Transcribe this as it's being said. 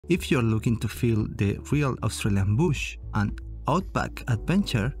If you're looking to feel the real Australian bush and outback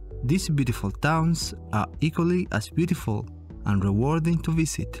adventure, these beautiful towns are equally as beautiful and rewarding to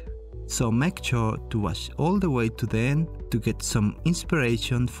visit. So make sure to watch all the way to the end to get some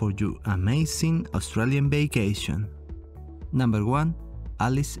inspiration for your amazing Australian vacation. Number 1.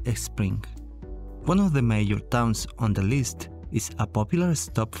 Alice Springs. One of the major towns on the list is a popular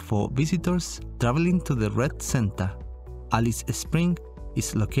stop for visitors traveling to the Red Centre. Alice Springs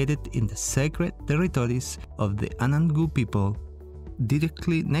is located in the sacred territories of the Anangu people,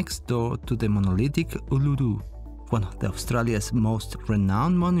 directly next door to the monolithic Uluru, one of Australia's most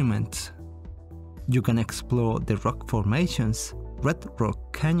renowned monuments. You can explore the rock formations, red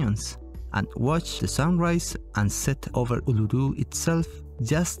rock canyons, and watch the sunrise and set over Uluru itself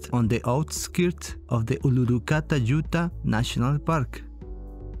just on the outskirts of the Uluru-Kata-Yuta National Park.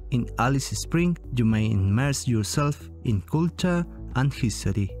 In Alice Springs, you may immerse yourself in culture and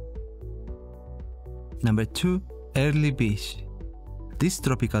history. Number 2. Early Beach. This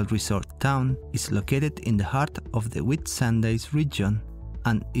tropical resort town is located in the heart of the Whitsundays region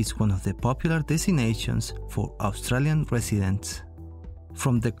and is one of the popular destinations for Australian residents.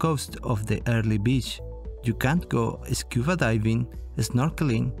 From the coast of the Early Beach, you can go scuba diving,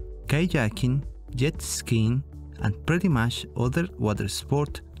 snorkeling, kayaking, jet skiing, and pretty much other water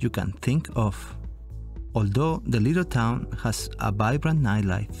sport you can think of. Although the little town has a vibrant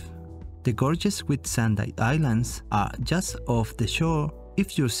nightlife. The gorgeous Whitsunday Islands are just off the shore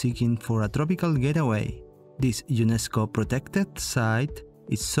if you're seeking for a tropical getaway. This UNESCO-protected site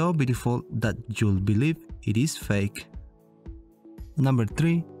is so beautiful that you'll believe it is fake. Number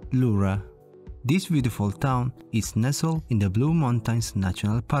 3. Lura. This beautiful town is nestled in the Blue Mountains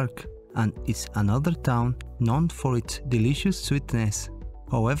National Park and is another town known for its delicious sweetness.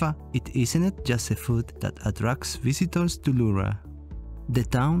 However, it isn't just the food that attracts visitors to Lura. The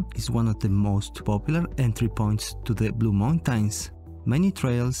town is one of the most popular entry points to the Blue Mountains. Many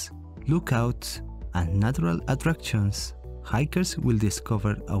trails, lookouts, and natural attractions. Hikers will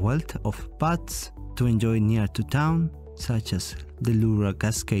discover a wealth of paths to enjoy near to town, such as the Lura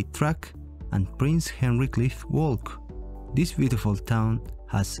Cascade Track and Prince Henry Cliff Walk. This beautiful town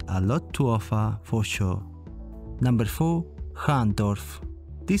has a lot to offer for sure. Number 4. Hahndorf.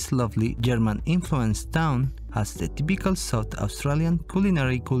 This lovely German-influenced town has the typical South Australian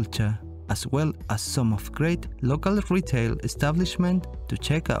culinary culture, as well as some of great local retail establishments to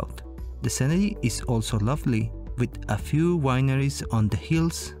check out. The scenery is also lovely, with a few wineries on the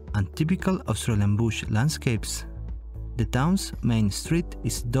hills and typical Australian bush landscapes. The town's main street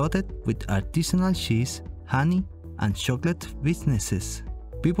is dotted with artisanal cheese, honey, and chocolate businesses.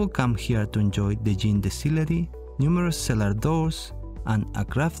 People come here to enjoy the gin distillery, numerous cellar doors, and a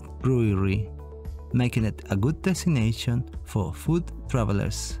craft brewery, making it a good destination for food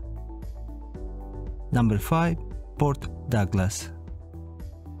travelers. Number 5. Port Douglas.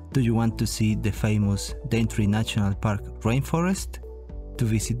 Do you want to see the famous Daintree National Park rainforest? To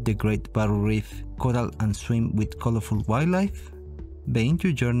visit the Great Barrier Reef, coral, and swim with colorful wildlife? Begin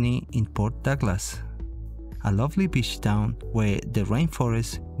your journey in Port Douglas, a lovely beach town where the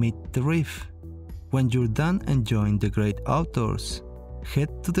rainforest meets the reef. When you're done enjoying the great outdoors,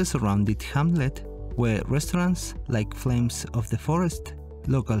 head to the surrounding hamlet where restaurants like Flames of the Forest,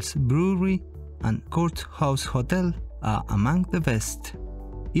 Locals Brewery, and Courthouse Hotel are among the best.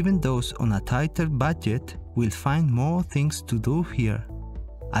 Even those on a tighter budget will find more things to do here.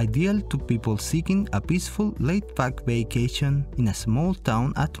 Ideal to people seeking a peaceful laid-back vacation in a small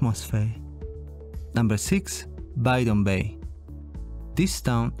town atmosphere. Number 6. Byron Bay. This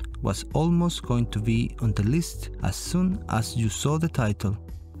town was almost going to be on the list as soon as you saw the title,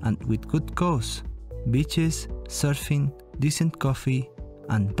 and with good cause. Beaches, surfing, decent coffee,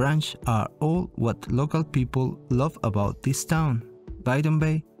 and brunch are all what local people love about this town. Byron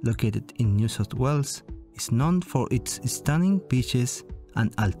Bay, located in New South Wales, is known for its stunning beaches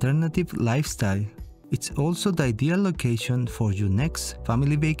and alternative lifestyle. It's also the ideal location for your next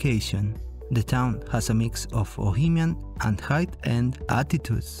family vacation. The town has a mix of bohemian and high-end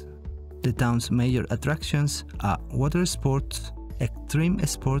attitudes. The town's major attractions are water sports, extreme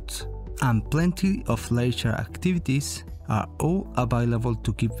sports, and plenty of leisure activities are all available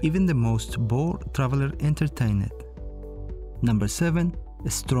to keep even the most bored traveler entertained. Number 7.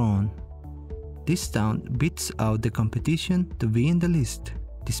 Strahan. This town beats out the competition to be in the list,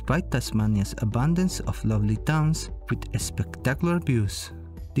 despite Tasmania's abundance of lovely towns with spectacular views.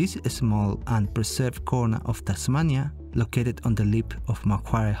 This small and preserved corner of Tasmania, located on the lip of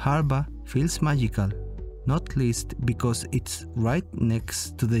Macquarie Harbour, feels magical, not least because it's right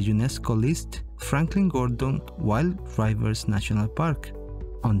next to the UNESCO list Franklin Gordon Wild Rivers National Park.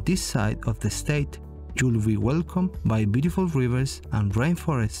 On this side of the state, you'll be welcomed by beautiful rivers and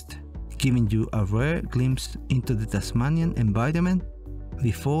rainforest, giving you a rare glimpse into the Tasmanian environment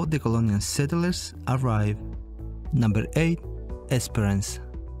before the colonial settlers arrive. Number 8. Esperance.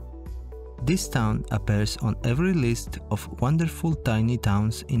 This town appears on every list of wonderful tiny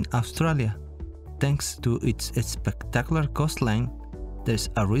towns in Australia. Thanks to its spectacular coastline, there's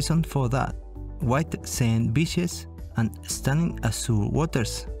a reason for that. White sand beaches and stunning azure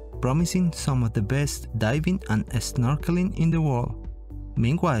waters, promising some of the best diving and snorkeling in the world.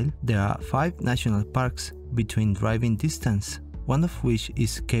 Meanwhile, there are 5 national parks within driving distance, one of which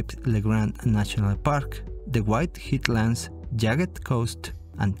is Cape Legrand National Park. The white headlands, jagged coast,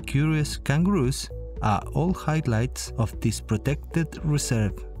 and curious kangaroos are all highlights of this protected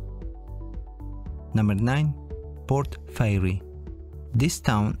reserve. Number 9. Port Fairy. This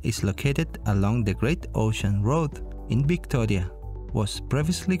town is located along the Great Ocean Road in Victoria. Was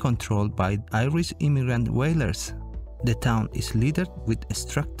previously controlled by Irish immigrant whalers. The town is littered with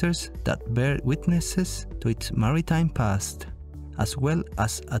structures that bear witnesses to its maritime past, as well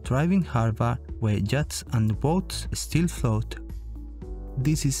as a thriving harbour where yachts and boats still float.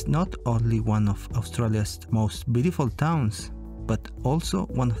 This is not only one of Australia's most beautiful towns, but also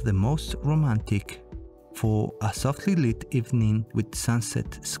one of the most romantic. For a softly lit evening with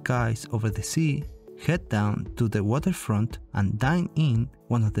sunset skies over the sea, head down to the waterfront and dine in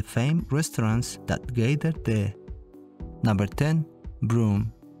one of the famed restaurants that gather there. Number 10.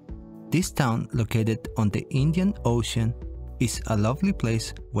 Broome. This town, located on the Indian Ocean, is a lovely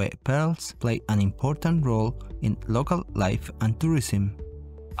place where pearls play an important role in local life and tourism.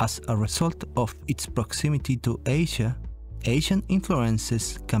 As a result of its proximity to Asia, Asian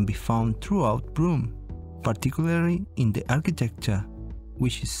influences can be found throughout Broome, particularly in the architecture,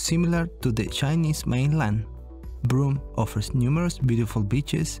 which is similar to the Chinese mainland. Broome offers numerous beautiful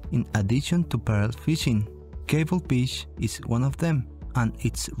beaches in addition to pearl fishing. Cable Beach is one of them, and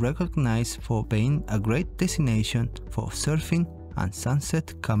it's recognized for being a great destination for surfing and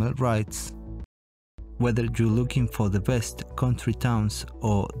sunset camel rides. Whether you're looking for the best country towns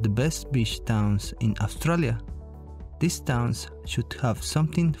or the best beach towns in Australia, these towns should have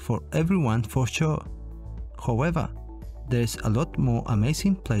something for everyone for sure. However, there's a lot more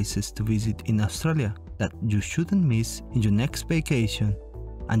amazing places to visit in Australia that you shouldn't miss in your next vacation,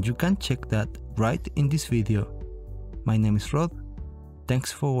 and you can check that right in this video. My name is Rod.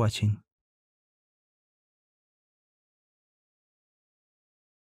 Thanks for watching.